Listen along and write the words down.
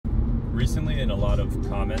Recently, in a lot of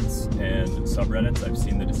comments and subreddits, I've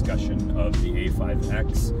seen the discussion of the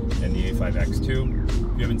A5X and the A5 X2. If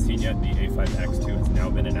you haven't seen yet, the A5 X2 has now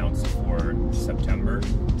been announced for September,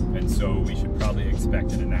 and so we should probably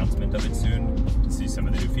expect an announcement of it soon to see some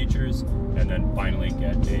of the new features, and then finally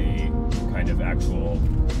get a kind of actual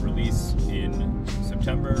release in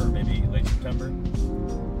September or maybe late September.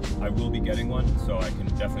 I will be getting one, so I can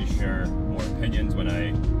definitely share more opinions when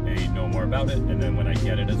I know more about it, and then when I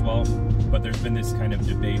get it as well. But there's been this kind of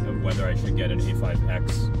debate of whether I should get an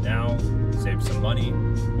A5X now, save some money,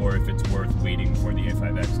 or if it's worth waiting for the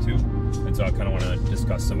A5 X2. And so I kind of want to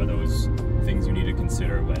discuss some of those things you need to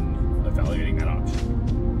consider when evaluating that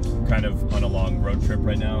option. Kind of on a long road trip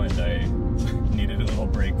right now, and I needed a little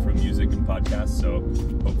break from music and podcasts, so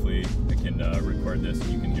hopefully I can record this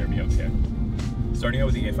and you can hear me okay. Starting out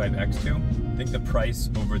with the A5 X2, I think the price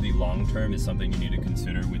over the long term is something you need to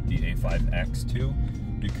consider with the A5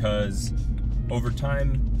 X2, because over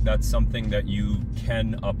time, that's something that you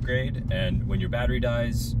can upgrade, and when your battery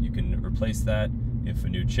dies, you can replace that if a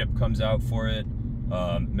new chip comes out for it,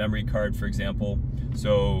 memory card, for example.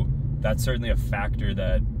 So that's certainly a factor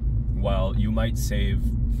that while you might save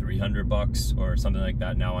 300 bucks or something like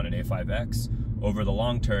that now on an A5X, over the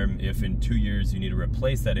long term, if in 2 years you need to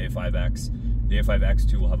replace that A5X, the A5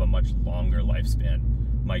 X2 will have a much longer lifespan.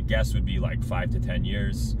 My guess would be like 5 to 10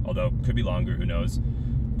 years, although it could be longer, who knows.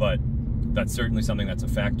 But that's certainly something that's a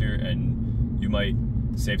factor, and you might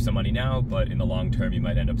save some money now, but in the long term you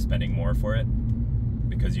might end up spending more for it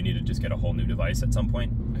because you need to just get a whole new device at some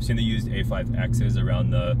point. I've seen the used A5Xs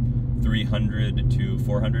around the 300 to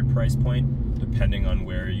 400 price point, depending on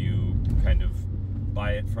where you kind of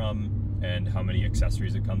buy it from and how many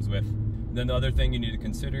accessories it comes with. And then the other thing you need to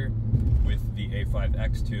consider with the A5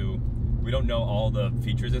 X2, we don't know all the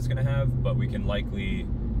features it's going to have, but we can likely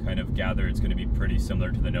kind of gather it's going to be pretty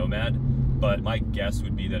similar to the Nomad. But my guess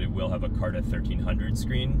would be that it will have a Carta 1300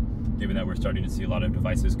 screen, given that we're starting to see a lot of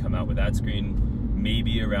devices come out with that screen,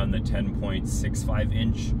 maybe around the 10.65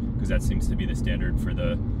 inch, because that seems to be the standard for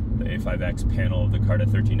the A5X panel of the Carta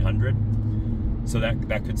 1300. So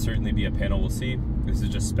that could certainly be a panel we'll see. This is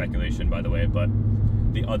just speculation, by the way, but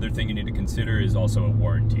the other thing you need to consider is also a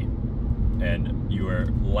warranty. And you are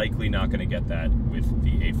likely not going to get that with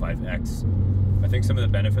the A5X. I think some of the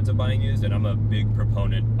benefits of buying used, and I'm a big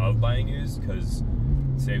proponent of buying used because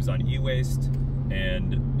it saves on e-waste,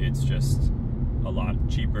 and it's just a lot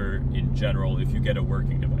cheaper in general if you get a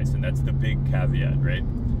working device, and that's the big caveat, right?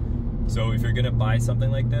 So if you're going to buy something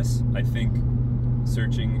like this, I think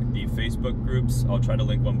searching the Facebook groups, I'll try to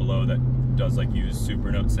link one below that does like used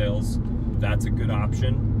Supernote sales, that's a good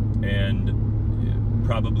option, and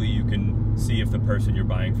probably you can see if the person you're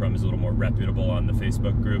buying from is a little more reputable on the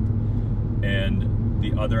Facebook group. And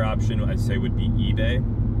the other option I'd say would be eBay.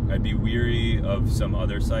 I'd be weary of some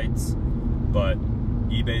other sites, but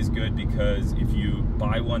eBay's good because if you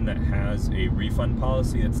buy one that has a refund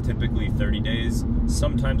policy, it's typically 30 days,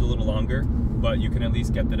 sometimes a little longer, but you can at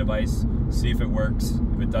least get the device, see if it works.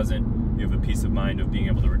 If it doesn't, you have a peace of mind of being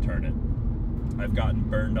able to return it. I've gotten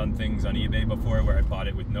burned on things on eBay before where I bought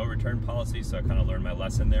it with no return policy, so I kind of learned my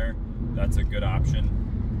lesson there. That's a good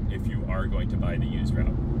option if you are going to buy the used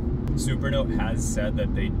route. Supernote has said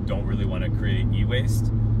that they don't really want to create e-waste,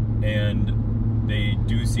 and they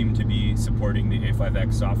do seem to be supporting the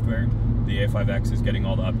A5X software. The A5X is getting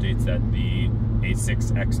all the updates that the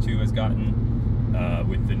A6 X2 has gotten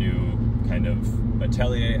with the new kind of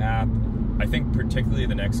Atelier app. I think particularly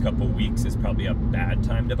the next couple weeks is probably a bad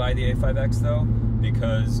time to buy the A5X though,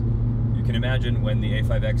 because you can imagine when the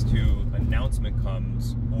A5 X2 announcement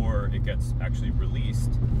comes or it gets actually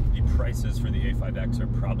released, the prices for the A5X are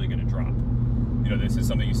probably going to drop. You know, this is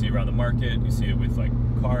something you see around the market. You see it with like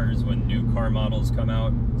cars when new car models come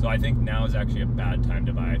out. So I think now is actually a bad time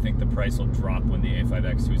to buy. I think the price will drop when the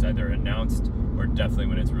A5 X2 is either announced or definitely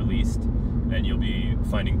when it's released. And you'll be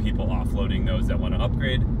finding people offloading those that want to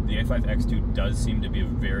upgrade. The A5 X2 does seem to be a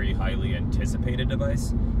very highly anticipated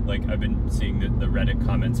device. Like, I've been seeing the Reddit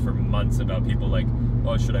comments for months about people like,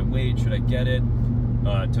 oh, should I wait? Should I get it?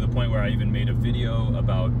 To the point where I even made a video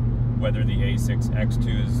about whether the A6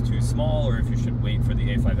 X2 is too small or if you should wait for the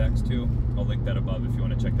A5 X2. I'll link that above if you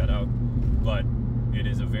want to check that out. But it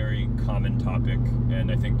is a very common topic,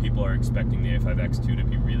 and I think people are expecting the A5 X2 to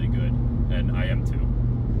be really good, and I am too.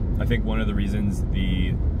 I think one of the reasons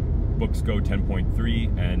the Booksco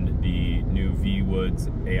 10.3 and the new V-Woods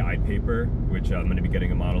AI paper, which I'm going to be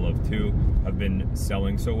getting a model of too, have been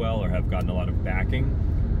selling so well or have gotten a lot of backing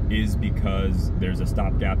is because there's a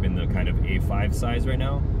stopgap in the kind of A5 size right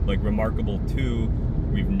now. Like Remarkable 2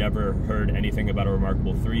 We've never heard anything about a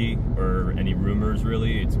Remarkable 3 or any rumors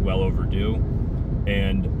really. It's well overdue.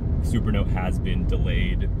 And Supernote has been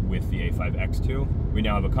delayed with the A5 X2. We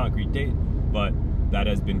now have a concrete date, but that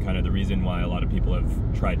has been kind of the reason why a lot of people have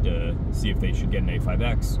tried to see if they should get an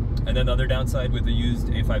A5X. And then the other downside with the used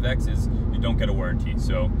A5X is you don't get a warranty.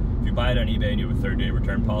 So if you buy it on eBay and you have a 30-day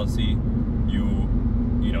return policy,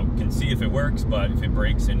 you know, can see if it works, but if it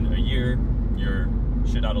breaks in a year, you're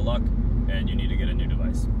shit out of luck and you need to get a new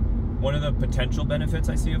device. One of the potential benefits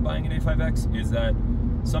I see of buying an A5X is that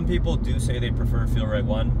some people do say they prefer Feel-Right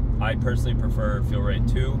 1. I personally prefer Feel-Right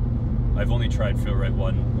 2. I've only tried Feel-Right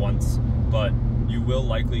 1 once, but you will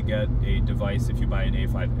likely get a device if you buy an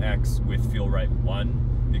A5X with Feel-Right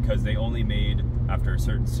 1, because they only made, after a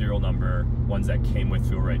certain serial number, ones that came with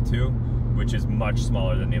Feel-Right 2, which is much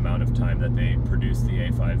smaller than the amount of time that they produced the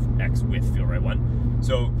A5X with Feel-Right 1.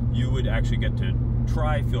 So you would actually get to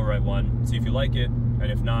try Feel-Right 1, see if you like it,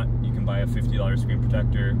 and if not, you can buy a $50 screen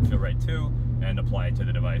protector, Feel-Right 2, and apply it to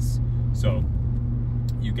the device. So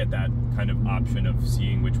you get that kind of option of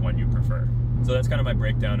seeing which one you prefer. So that's kind of my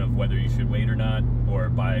breakdown of whether you should wait or not, or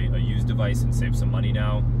buy a used device and save some money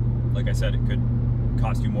now. Like I said, it could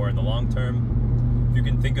cost you more in the long term. If you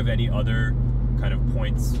can think of any other kind of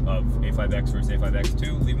points of A5X versus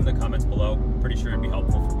A5X2, leave them in the comments below. Pretty sure it'd be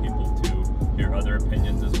helpful for people to hear other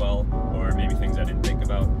opinions as well, or maybe things I didn't think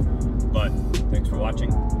about. But thanks for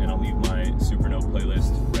watching, and I'll leave